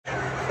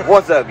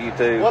What's up,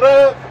 YouTube? What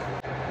up?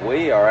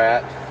 We are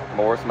at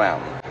Morris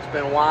Mountain. It's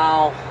been a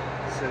while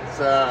since,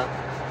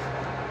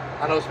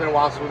 I know it's been a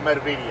while since we made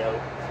a video.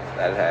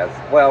 That it has.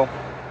 Well,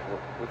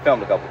 we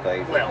filmed a couple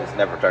things. Well. It's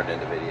never turned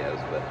into videos,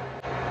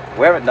 but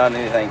we haven't done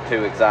anything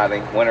too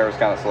exciting. Winter was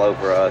kind of slow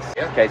for us.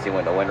 Yeah. Casey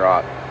went to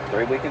Windrock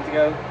 3 weekends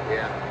ago,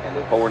 Yeah. and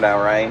it poured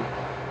down rain.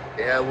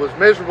 Yeah, it was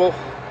miserable.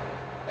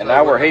 And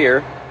now we're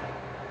here,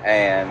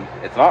 and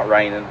it's not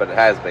raining, but it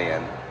has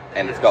been,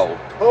 and it's cold.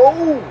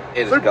 Cold.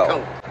 It is Super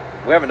cold.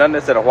 We haven't done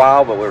this in a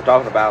while, but we were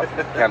talking about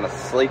kind of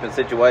sleeping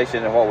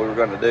situation and what we were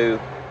going to do.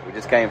 We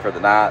just came for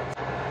the night,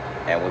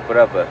 and we put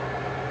up a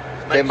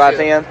 10 by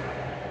 10.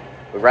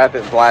 We wrap it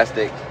in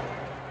plastic,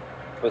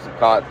 put some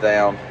cots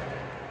down.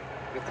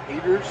 Get the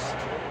heaters.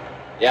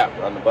 Yeah,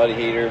 run the buddy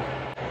heater.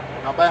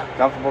 Not bad.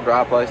 Comfortable,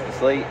 dry place to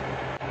sleep.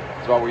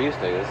 It's what we're used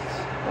to. This is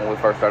when we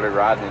first started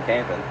riding and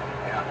camping.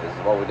 Yeah. This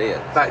is what we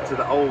did. Back to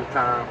the old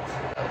times.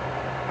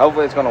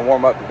 Hopefully it's going to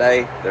warm up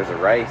today. There's a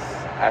race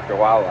after a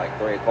while, like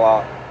 3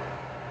 o'clock.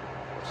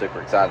 We're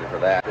super excited for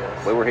that.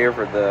 Yes. We were here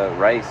for the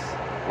race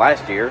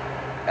last year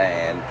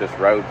and just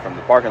rode from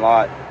the parking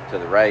lot to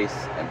the race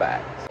and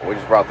back. So we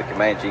just brought the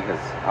Comanche because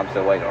I'm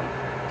still waiting on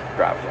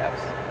drive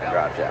shafts and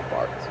drive shaft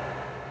parts.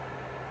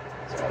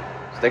 So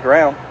stick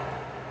around,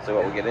 see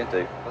what we get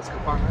into. Let's go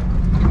find out.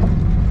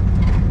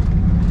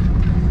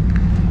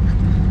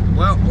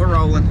 Well, we're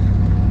rolling.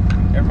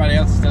 Everybody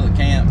else is still at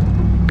camp,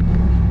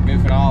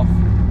 goofing off.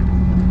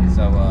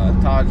 So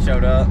Todd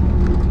showed up,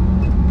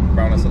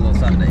 brought us a little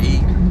something to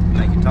eat.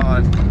 Thank you,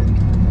 Todd.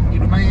 You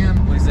the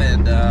man. We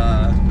said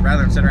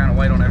rather than sit around and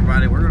wait on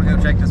everybody, we're gonna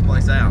go check this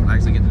place out and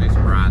actually get to do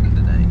some riding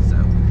today. So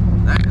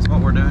that is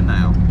what we're doing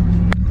now.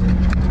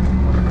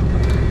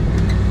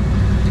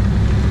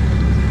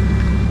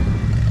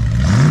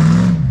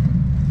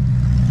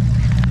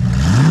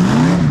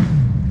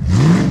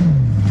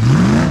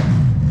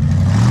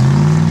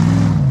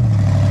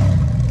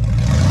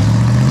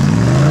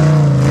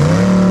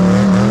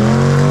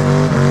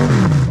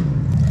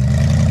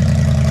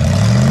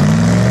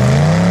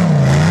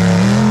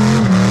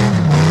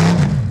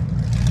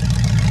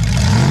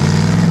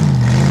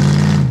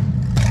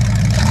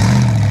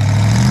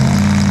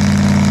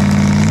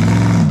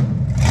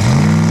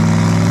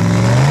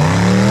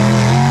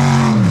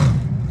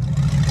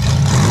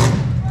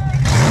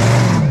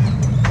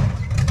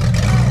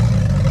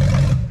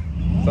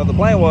 So the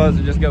plan was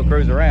to just go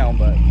cruise around,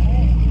 but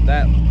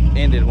that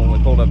ended when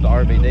we pulled up to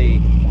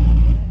RVD,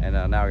 and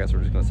now I guess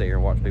we're just going to sit here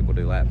and watch people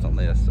do laps on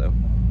this. So.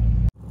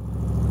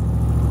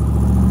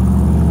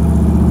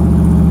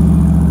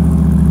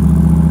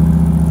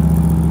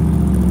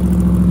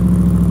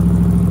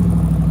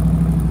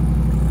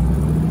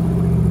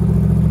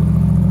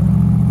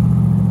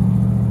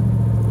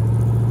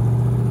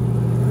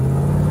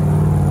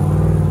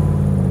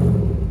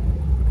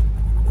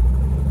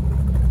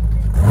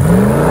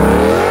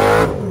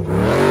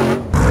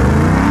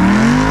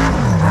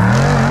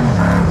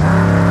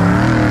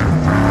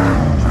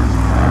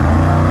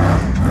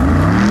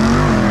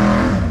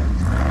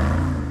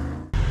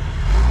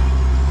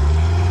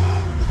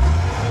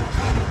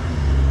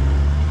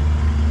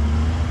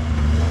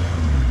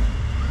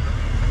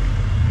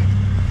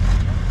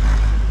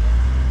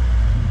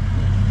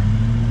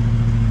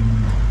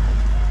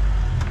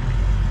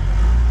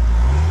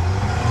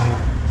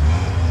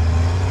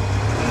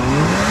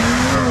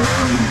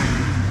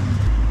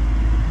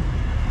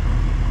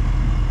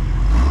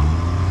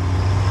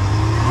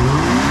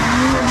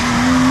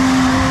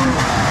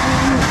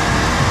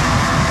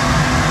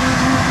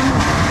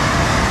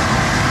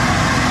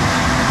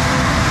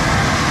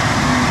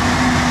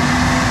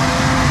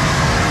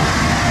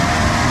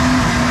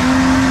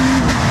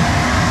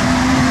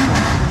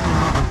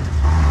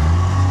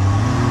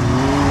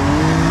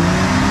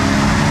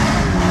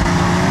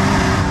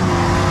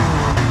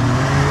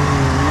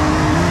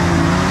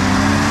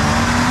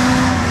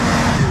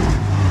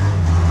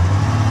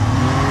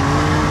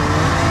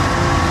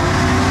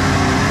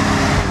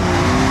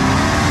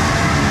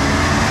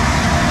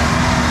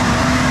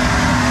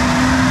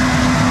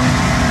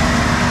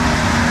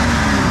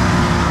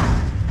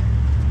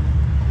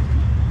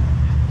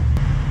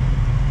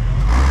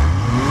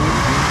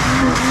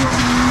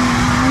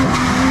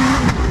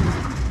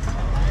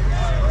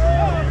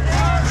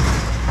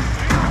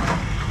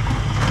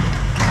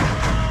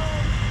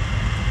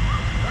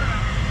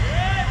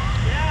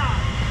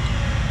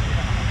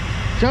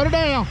 Shut it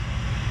down.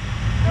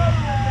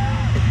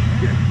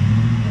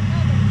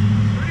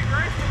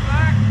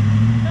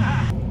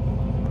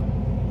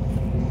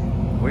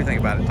 What do you think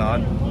about it,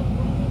 Todd?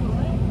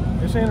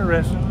 It's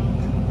interesting.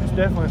 It's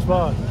definitely a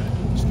spot.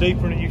 It's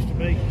deeper than it used to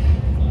be.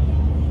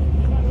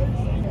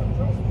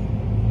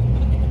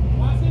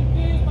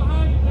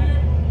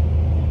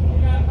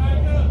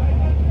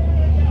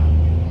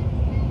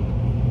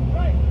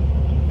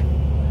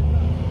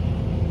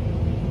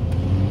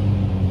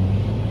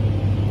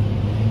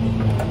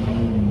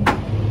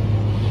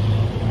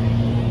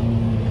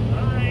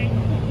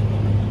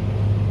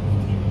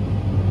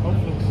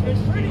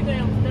 It's pretty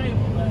damn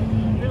stable, though.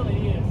 It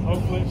really is.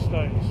 Hopefully it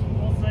stays.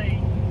 We'll see.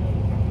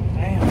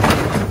 Damn.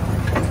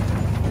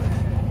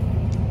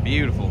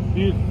 Beautiful.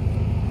 Beautiful.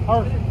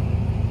 Perfect.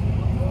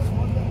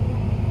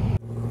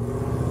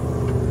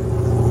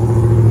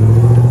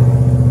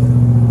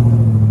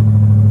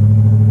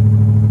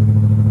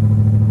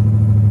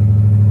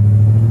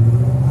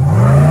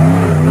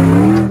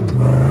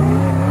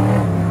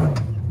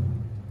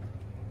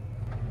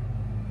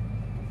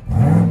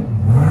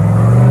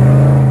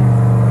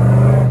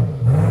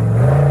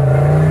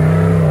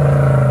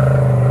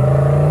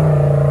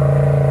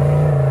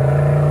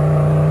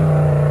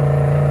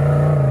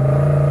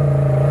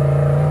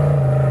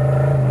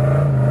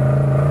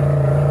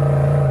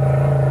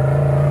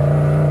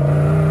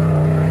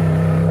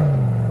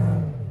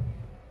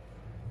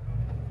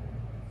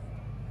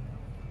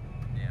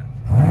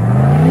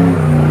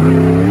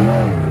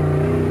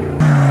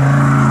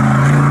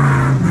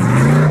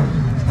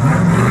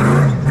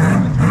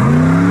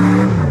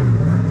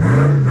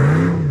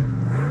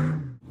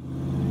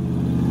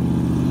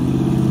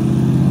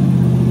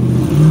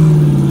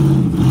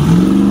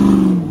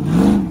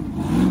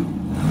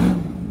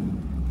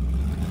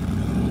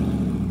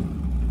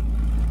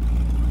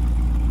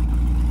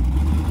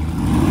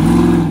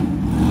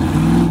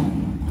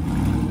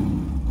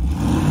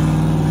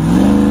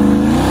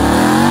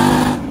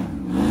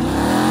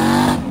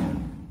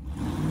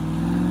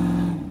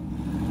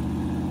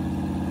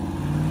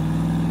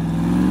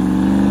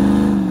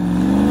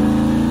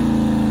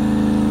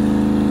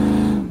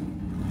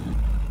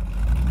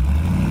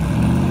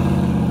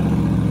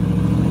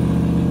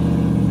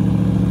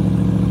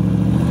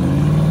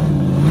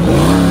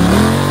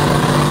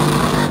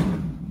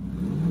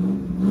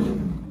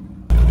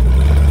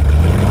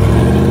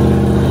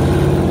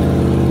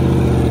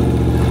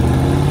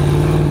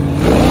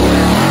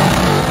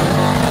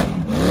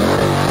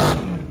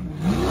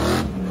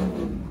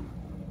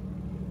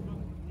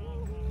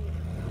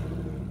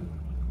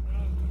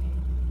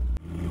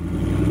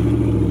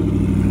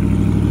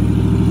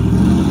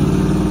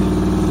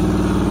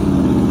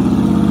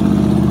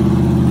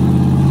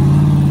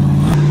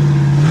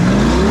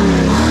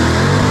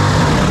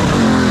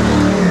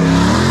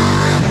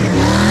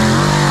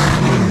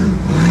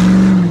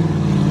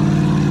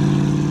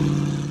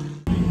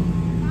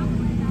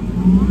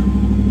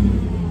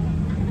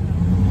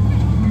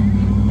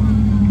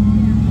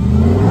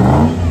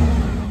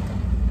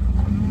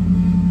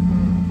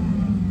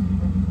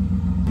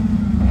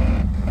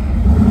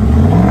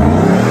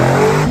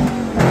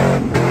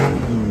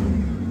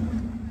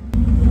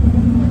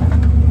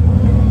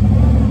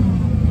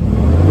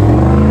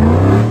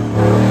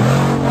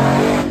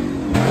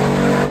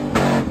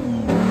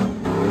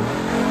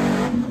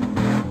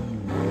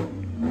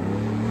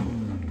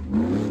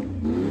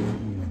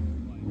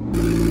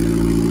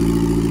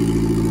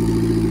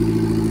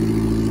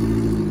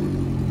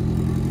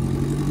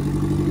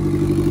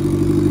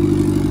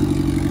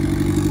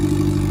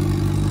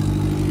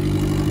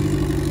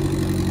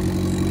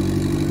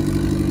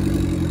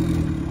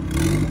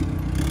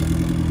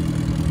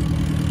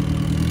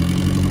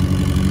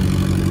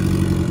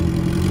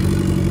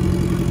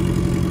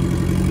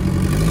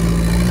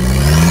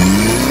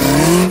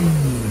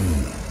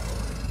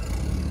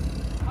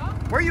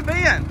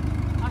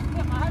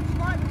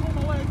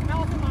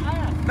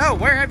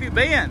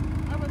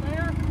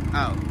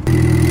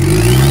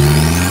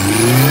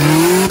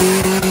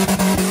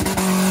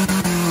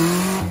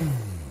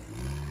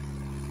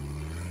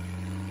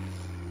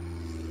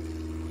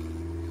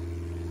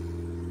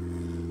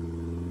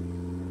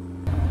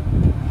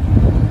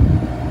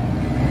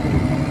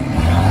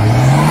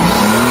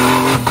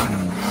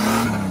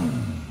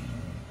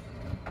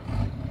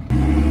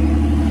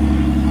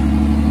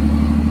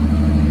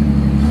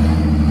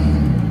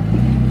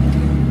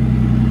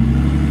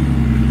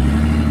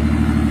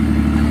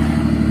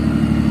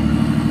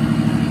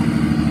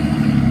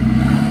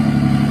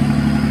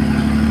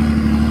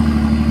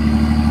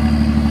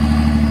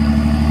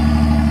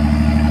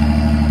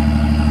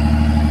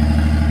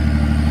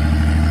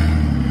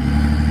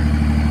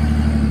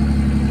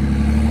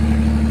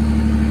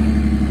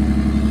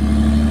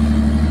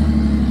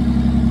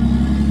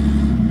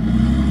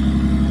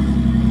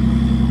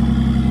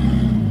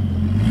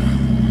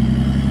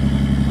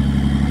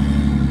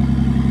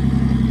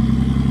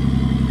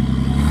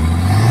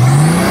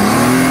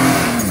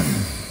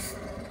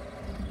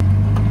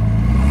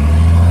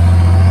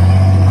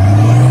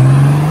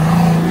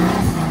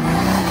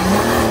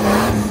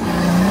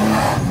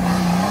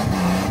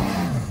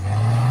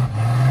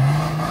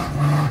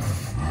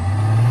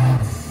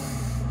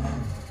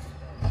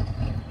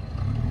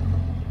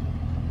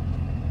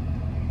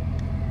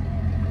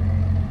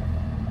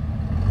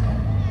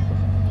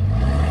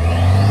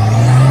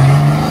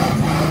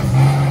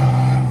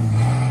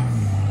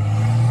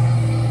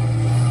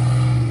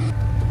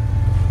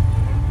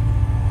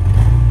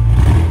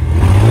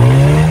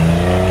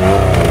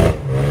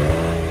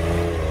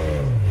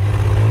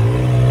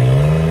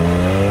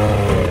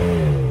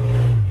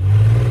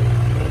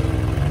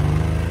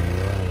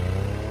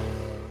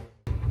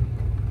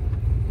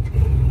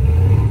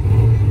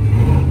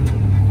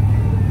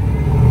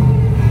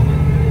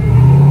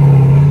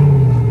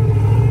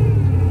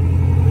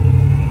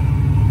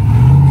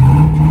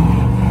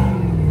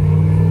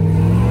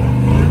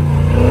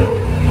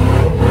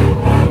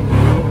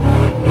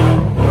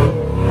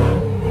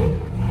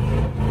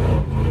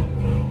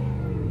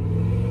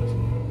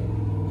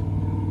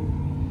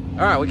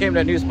 All right, we came to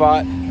a new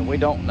spot, and we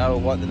don't know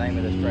what the name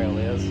of this trail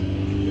is,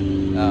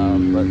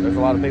 but there's a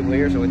lot of people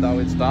here, so we thought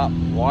we'd stop,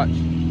 watch,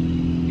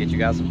 get you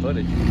guys some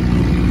footage.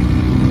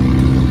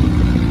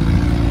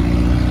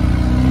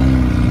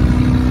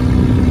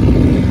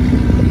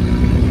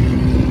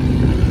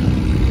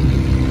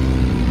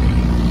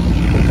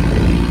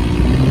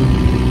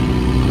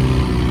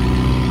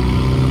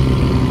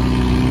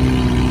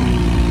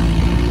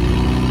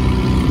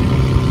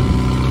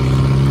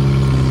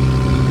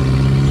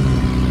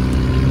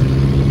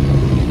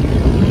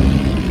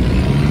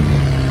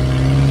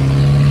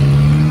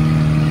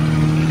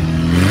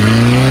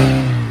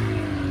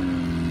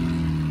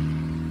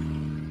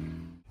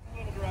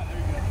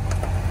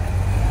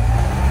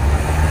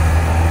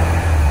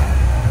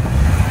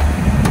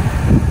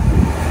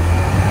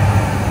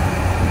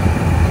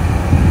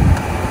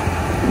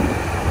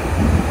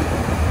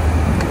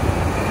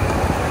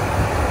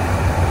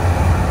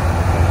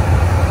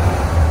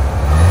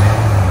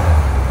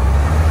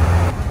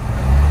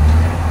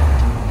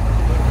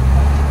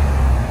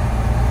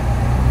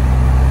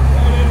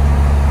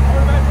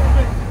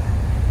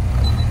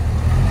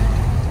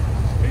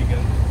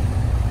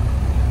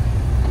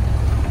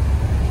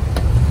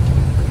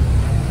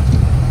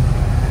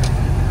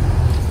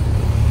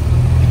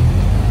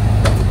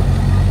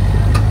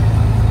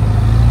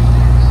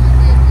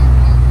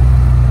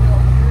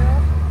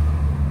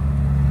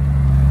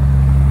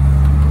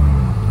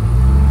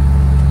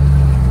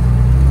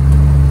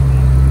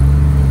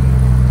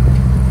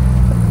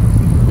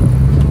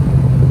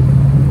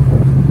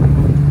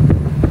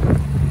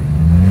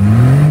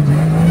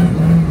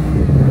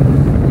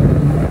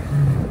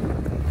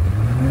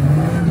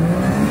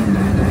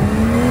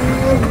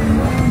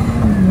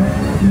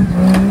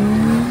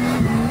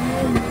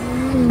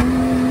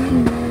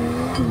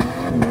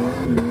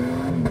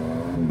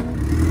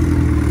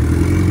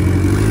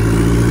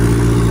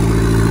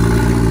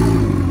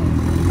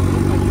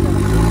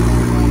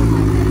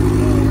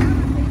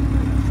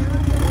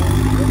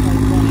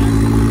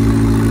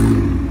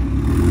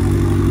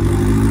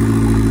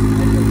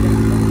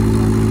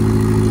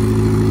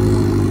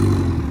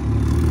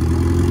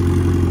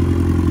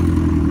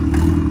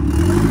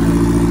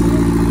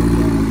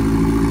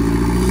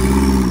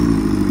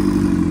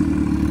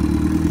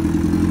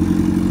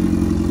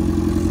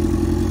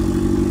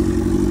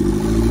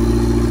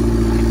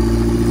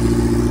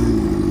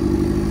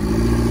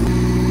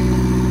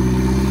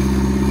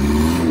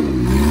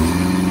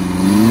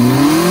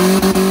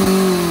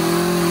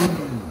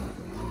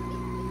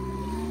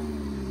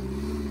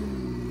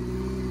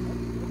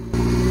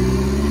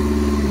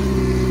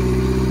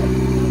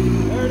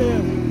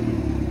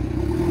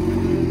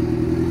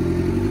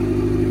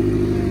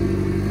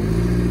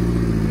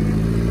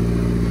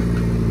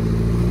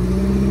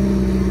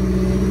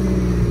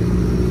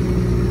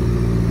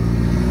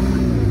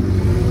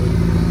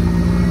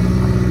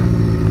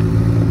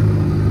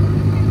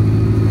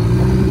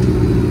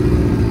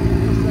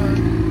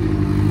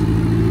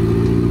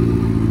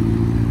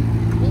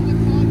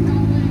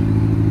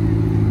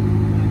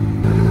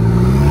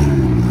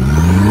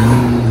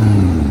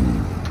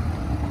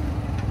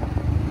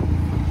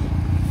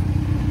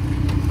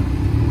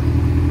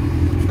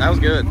 That was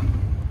good.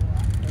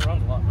 It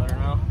runs a lot better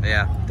now.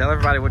 Yeah. Tell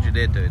everybody what you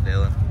did to it,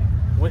 Dylan.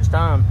 Which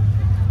time?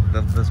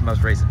 This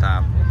most recent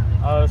time.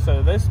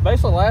 So this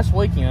basically last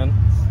weekend,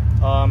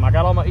 I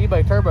got all my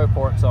eBay turbo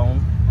parts on,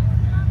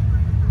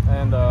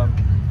 and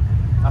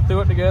I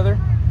threw it together.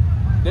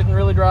 Didn't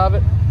really drive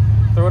it.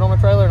 Threw it on the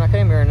trailer, and I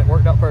came here, and it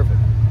worked out perfect.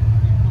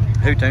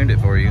 Who tuned it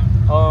for you?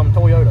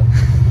 Toyota.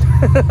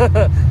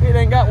 It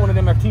ain't got one of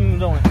them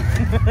tunes on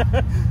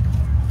it.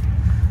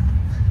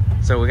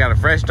 So we got a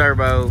fresh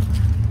turbo,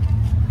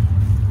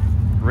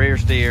 rear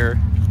steer,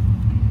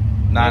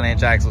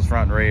 9-inch axles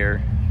front and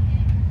rear,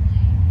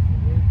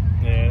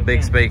 Yeah.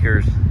 big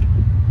speakers.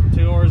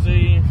 2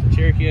 RZ, a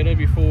Cherokee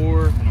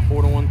AW4, and a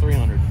 4-to-1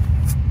 300.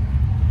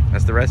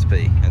 That's the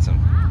recipe. And some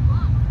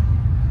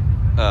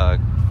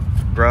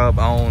Grubb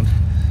owned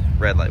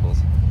red labels.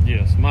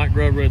 Yes, Mike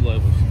Grubb red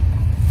labels.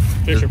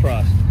 Fisher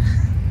Price.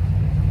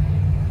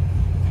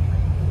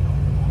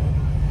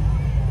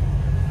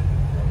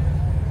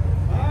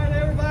 Alright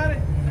everybody,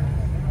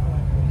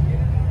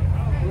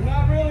 we're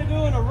not really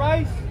doing a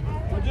race,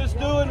 we're just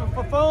doing it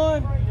for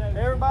fun.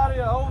 Everybody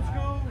old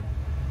school.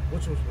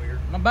 Which was weird.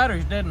 My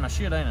battery's dead in my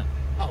shit, ain't it?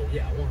 Oh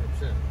yeah,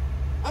 100%.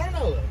 I don't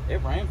know though. It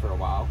ran for a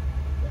while.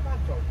 It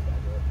might charge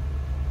back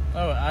up.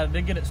 Oh, I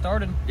did get it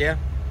started. Yeah.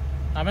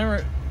 I remember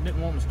it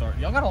didn't want to start.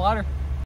 Y'all got a lighter?